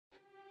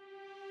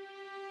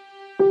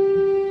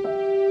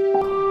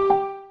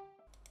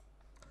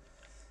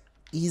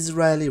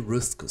Israeli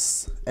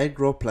Ruscus,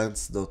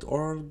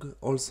 agroplants.org,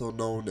 also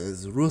known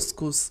as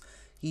Ruscus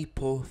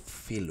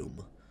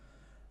hypophyllum.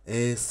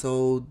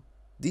 So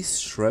this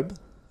shrub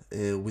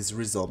with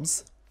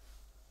rhizomes,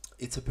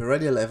 it's a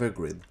perennial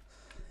evergreen.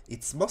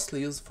 It's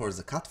mostly used for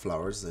the cut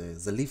flowers,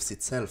 the leaves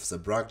itself, the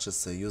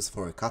branches used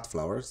for cut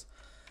flowers.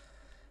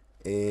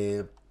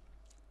 Uh,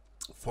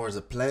 for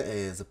the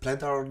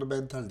plant are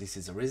ornamental, this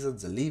is the reason,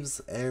 the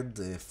leaves and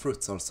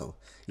fruits also.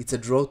 It's a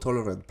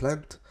drought-tolerant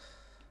plant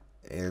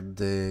and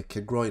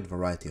can grow in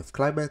variety of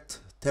climate,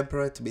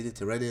 temperate,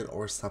 Mediterranean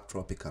or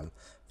subtropical,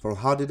 for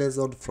hardiness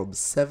zone from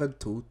 7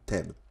 to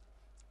 10.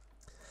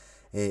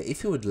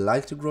 If you would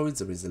like to grow it,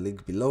 there is a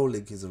link below,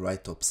 link is the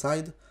right top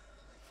side.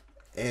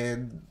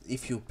 And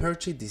if you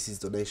purchase, this is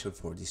donation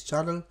for this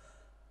channel.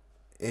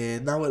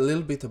 Now a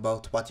little bit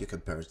about what you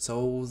can purchase.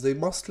 So they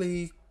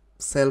mostly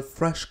sell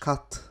fresh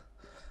cut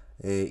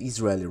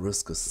Israeli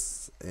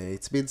Ruscus.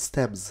 It means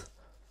stems.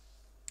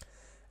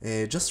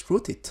 Just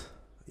root it.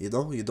 You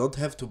know, you don't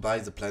have to buy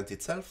the plant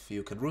itself.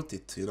 You can root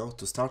it, you know,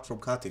 to start from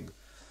cutting.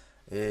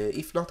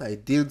 If not, I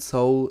didn't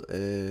saw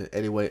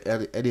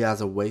any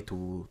other way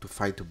to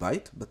find to buy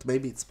it, but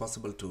maybe it's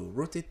possible to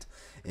root it.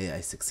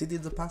 I succeeded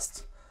in the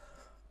past,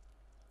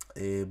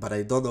 but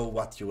I don't know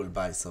what you will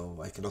buy, so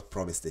I cannot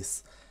promise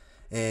this.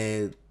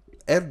 And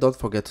don't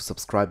forget to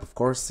subscribe, of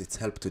course, it's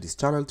help to this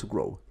channel to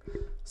grow.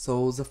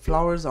 So the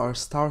flowers are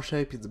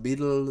star-shaped in the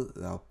middle,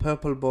 they are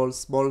purple balls,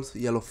 small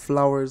yellow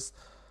flowers.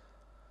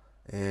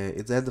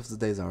 At the end of the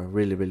day, they are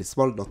really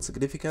small, not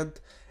significant.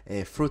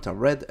 Fruit are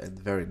red and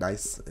very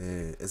nice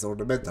as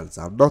ornamentals.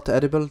 They are not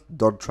edible,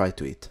 don't try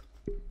to eat.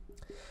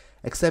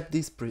 Except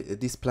this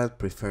plant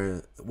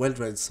prefer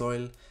well-drained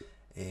soil.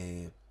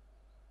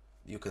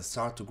 You can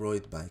start to grow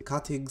it by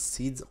cutting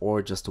seeds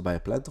or just to buy a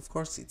plant, of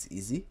course, it's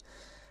easy.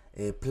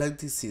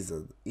 Planting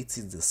season, it's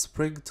in the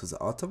spring to the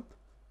autumn.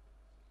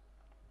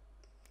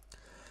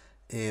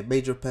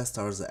 Major pests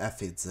are the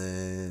aphids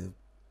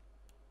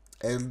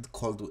and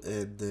cold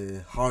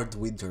and hard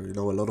winter, you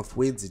know, a lot of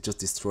winds, it just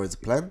destroys the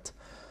plant.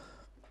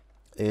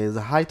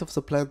 The height of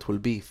the plant will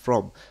be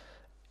from,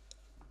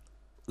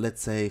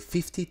 let's say,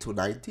 50 to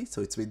 90,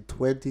 so it's been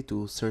 20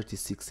 to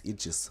 36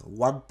 inches,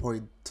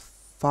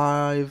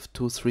 1.5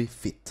 to 3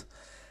 feet.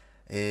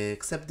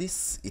 Except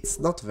this, it's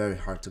not very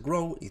hard to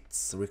grow, it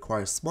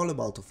requires small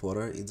amount of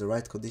water, in the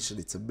right condition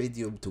it's a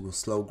medium to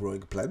slow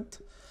growing plant.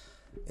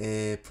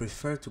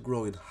 Prefer to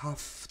grow in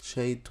half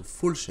shade to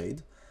full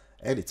shade,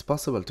 and it's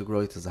possible to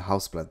grow it as a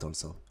houseplant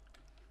also.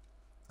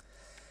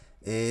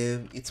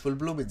 It will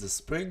bloom in the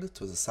spring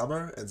to the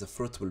summer, and the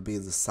fruit will be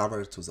in the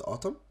summer to the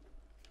autumn.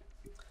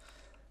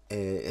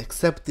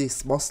 Except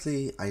this,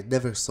 mostly I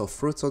never saw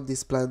fruits on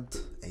this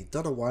plant. I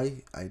don't know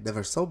why I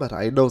never saw, but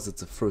I know that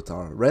the fruit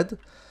are red.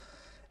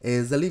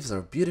 The leaves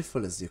are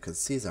beautiful, as you can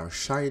see, they are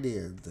shiny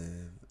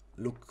and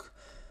look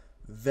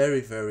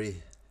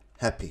very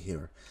happy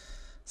here.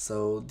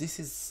 So this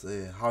is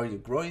how you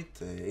grow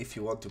it. If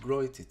you want to grow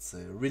it, it's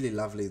really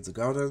lovely in the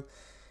garden.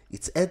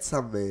 It adds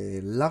some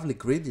lovely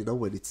green, you know,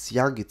 when it's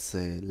young it's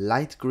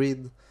light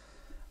green.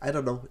 I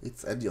don't know,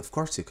 and of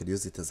course you can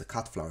use it as a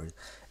cut flower.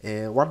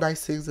 One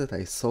nice thing that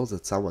I saw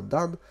that someone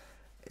done,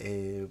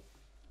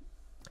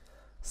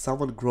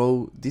 someone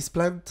grow this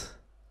plant,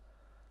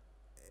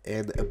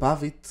 and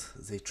above it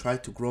they try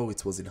to grow,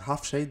 it was in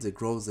half shade, they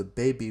grow the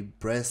baby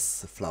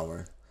breast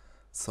flower.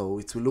 So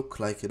it will look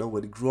like, you know,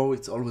 when it grows,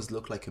 it always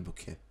look like a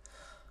bouquet.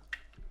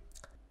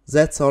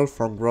 That's all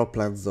from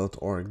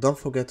growplants.org. Don't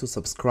forget to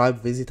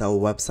subscribe, visit our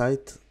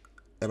website,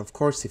 and of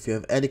course, if you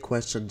have any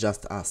question,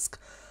 just ask.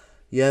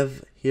 You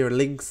have here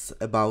links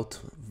about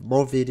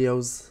more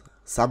videos,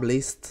 some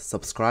list,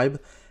 subscribe,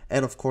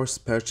 and of course,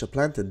 purchase a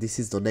plant, and this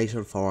is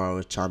donation for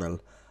our channel.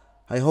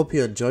 I hope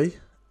you enjoy,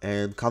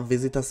 and come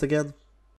visit us again.